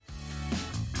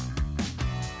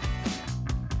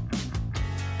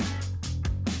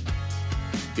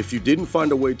If you didn't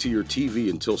find a way to your TV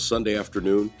until Sunday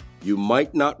afternoon, you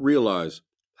might not realize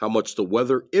how much the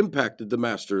weather impacted the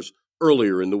Masters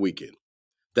earlier in the weekend.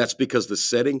 That's because the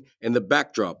setting and the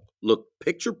backdrop looked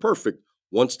picture perfect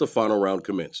once the final round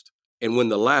commenced. And when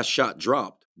the last shot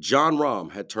dropped, Jon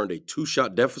Rahm had turned a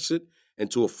 2-shot deficit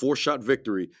into a 4-shot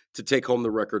victory to take home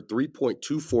the record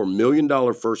 $3.24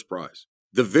 million first prize.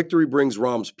 The victory brings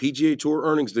Rahm's PGA Tour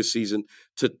earnings this season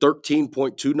to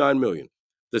 $13.29 million,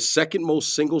 the second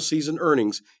most single-season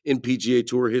earnings in PGA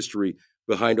Tour history,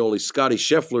 behind only Scottie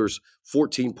Scheffler's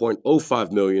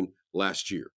 $14.05 million last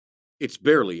year. It's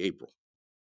barely April.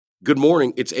 Good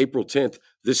morning, it's April 10th.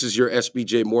 This is your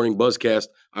SBJ Morning Buzzcast.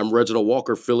 I'm Reginald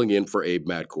Walker filling in for Abe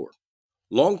Madkour.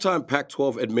 Longtime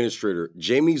Pac-12 administrator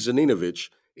Jamie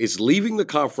Zaninovich is leaving the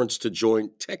conference to join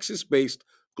Texas-based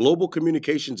global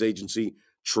communications agency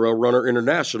Trail Runner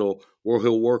International, where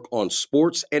he'll work on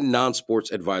sports and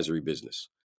non-sports advisory business.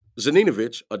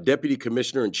 Zaninovich, a deputy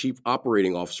commissioner and chief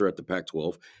operating officer at the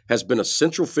Pac-12, has been a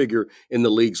central figure in the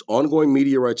league's ongoing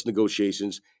media rights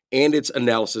negotiations and its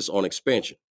analysis on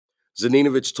expansion.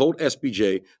 Zaninovich told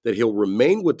SBJ that he'll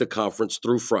remain with the conference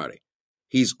through Friday.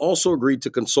 He's also agreed to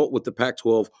consult with the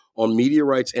Pac-12 on media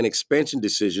rights and expansion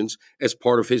decisions as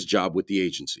part of his job with the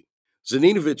agency.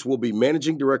 Zaninovich will be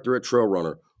managing director at Trail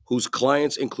Runner, whose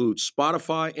clients include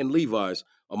Spotify and Levi's,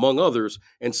 among others,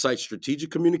 and cites strategic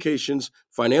communications,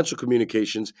 financial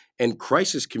communications, and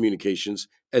crisis communications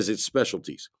as its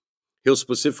specialties. He'll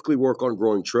specifically work on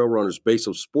growing Trail Runner's base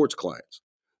of sports clients.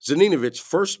 Zaninovich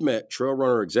first met Trail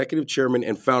Runner executive chairman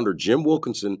and founder Jim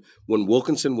Wilkinson when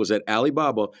Wilkinson was at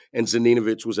Alibaba and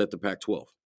Zaninovich was at the Pac-12.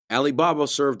 Alibaba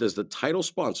served as the title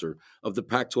sponsor of the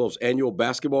Pac-12's annual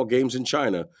basketball games in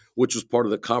China, which was part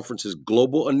of the conference's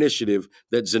global initiative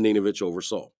that Zaninovich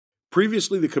oversaw.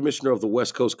 Previously the commissioner of the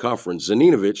West Coast Conference,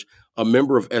 Zaninovich, a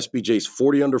member of SBJ's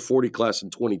 40 under 40 class in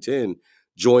 2010,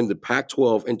 joined the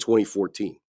Pac-12 in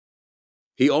 2014.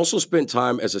 He also spent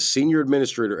time as a senior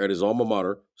administrator at his alma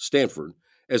mater, Stanford,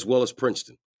 as well as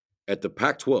Princeton. At the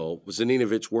Pac-12,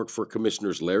 Zaninovich worked for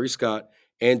Commissioners Larry Scott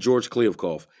and George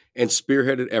Kliavkoff and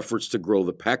spearheaded efforts to grow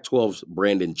the Pac-12's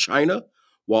brand in China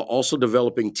while also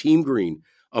developing Team Green,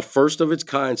 a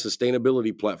first-of-its-kind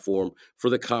sustainability platform for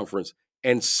the conference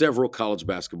and several college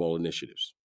basketball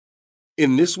initiatives.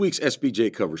 In this week's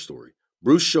SBJ cover story,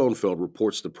 Bruce Schoenfeld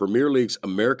reports the Premier League's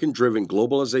American-driven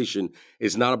globalization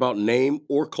is not about name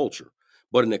or culture,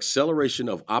 but an acceleration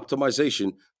of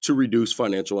optimization to reduce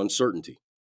financial uncertainty.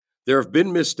 There have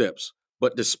been missteps,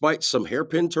 but despite some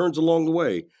hairpin turns along the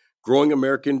way, growing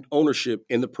American ownership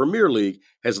in the Premier League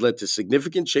has led to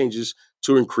significant changes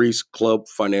to increase club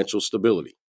financial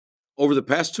stability. Over the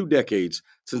past 2 decades,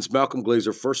 since Malcolm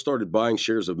Glazer first started buying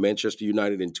shares of Manchester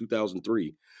United in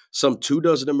 2003, some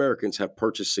 24 Americans have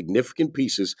purchased significant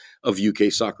pieces of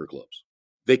UK soccer clubs.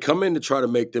 They come in to try to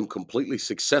make them completely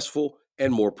successful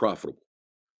and more profitable.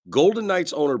 Golden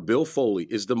Knights owner Bill Foley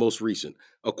is the most recent,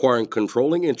 acquiring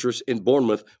controlling interest in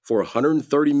Bournemouth for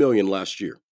 $130 million last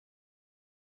year.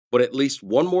 But at least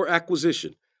one more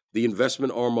acquisition, the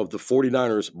investment arm of the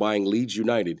 49ers buying Leeds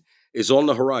United, is on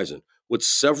the horizon, with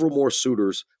several more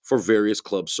suitors for various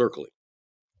clubs circling.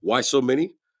 Why so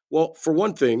many? Well, for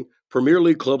one thing, Premier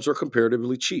League clubs are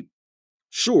comparatively cheap.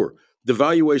 Sure, the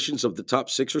valuations of the top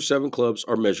 6 or 7 clubs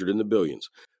are measured in the billions,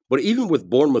 but even with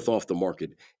Bournemouth off the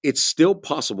market, it's still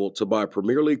possible to buy a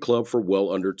Premier League club for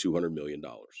well under $200 million.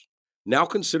 Now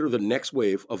consider the next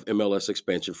wave of MLS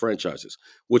expansion franchises,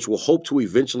 which will hope to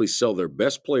eventually sell their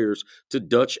best players to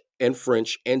Dutch and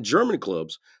French and German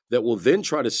clubs that will then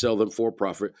try to sell them for a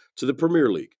profit to the Premier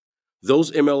League.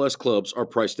 Those MLS clubs are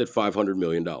priced at $500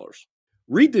 million.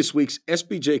 Read this week's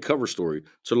SBJ cover story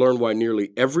to learn why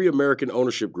nearly every American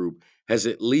ownership group has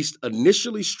at least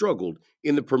initially struggled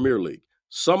in the Premier League.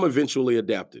 Some eventually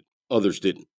adapted, others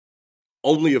didn't.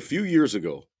 Only a few years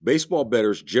ago, baseball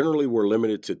bettors generally were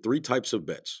limited to 3 types of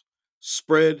bets: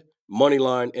 spread, money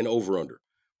line, and over-under,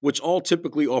 which all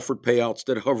typically offered payouts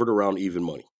that hovered around even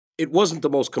money. It wasn't the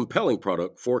most compelling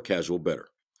product for a casual bettor.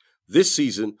 This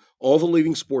season, all the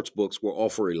leading sports books will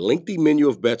offer a lengthy menu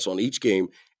of bets on each game,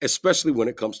 especially when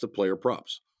it comes to player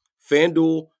props.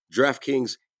 FanDuel,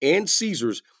 DraftKings, and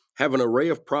Caesars have an array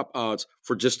of prop odds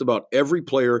for just about every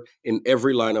player in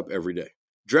every lineup every day.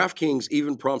 DraftKings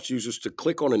even prompts users to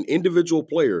click on an individual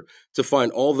player to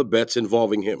find all the bets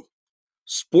involving him.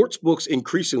 Sportsbooks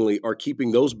increasingly are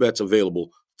keeping those bets available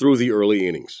through the early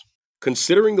innings.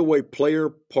 Considering the way player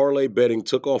parlay betting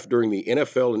took off during the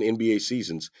NFL and NBA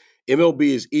seasons, MLB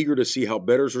is eager to see how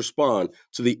bettors respond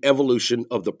to the evolution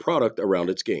of the product around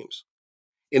its games.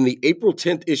 In the April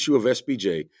 10th issue of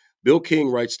SBJ, Bill King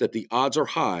writes that the odds are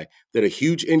high that a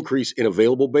huge increase in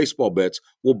available baseball bets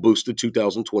will boost the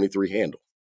 2023 handle.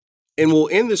 And we'll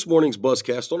end this morning's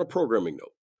Buzzcast on a programming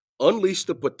note. Unleash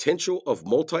the potential of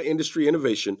multi-industry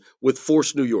innovation with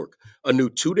Force New York, a new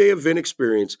 2-day event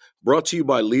experience brought to you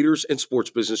by Leaders and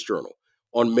Sports Business Journal.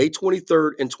 On May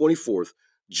 23rd and 24th,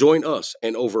 join us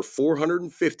and over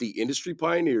 450 industry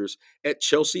pioneers at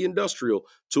Chelsea Industrial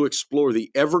to explore the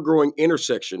ever-growing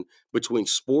intersection between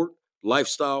sport,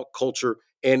 lifestyle, culture,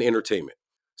 and entertainment.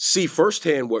 See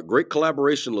firsthand what great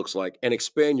collaboration looks like and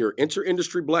expand your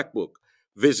inter-industry black book.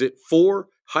 Visit 4-se.com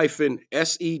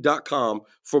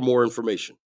for more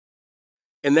information.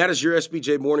 And that is your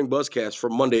SBJ Morning Buzzcast for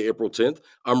Monday, April 10th.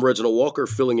 I'm Reginald Walker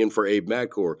filling in for Abe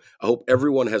Madcore. I hope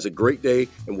everyone has a great day,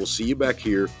 and we'll see you back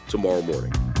here tomorrow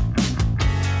morning.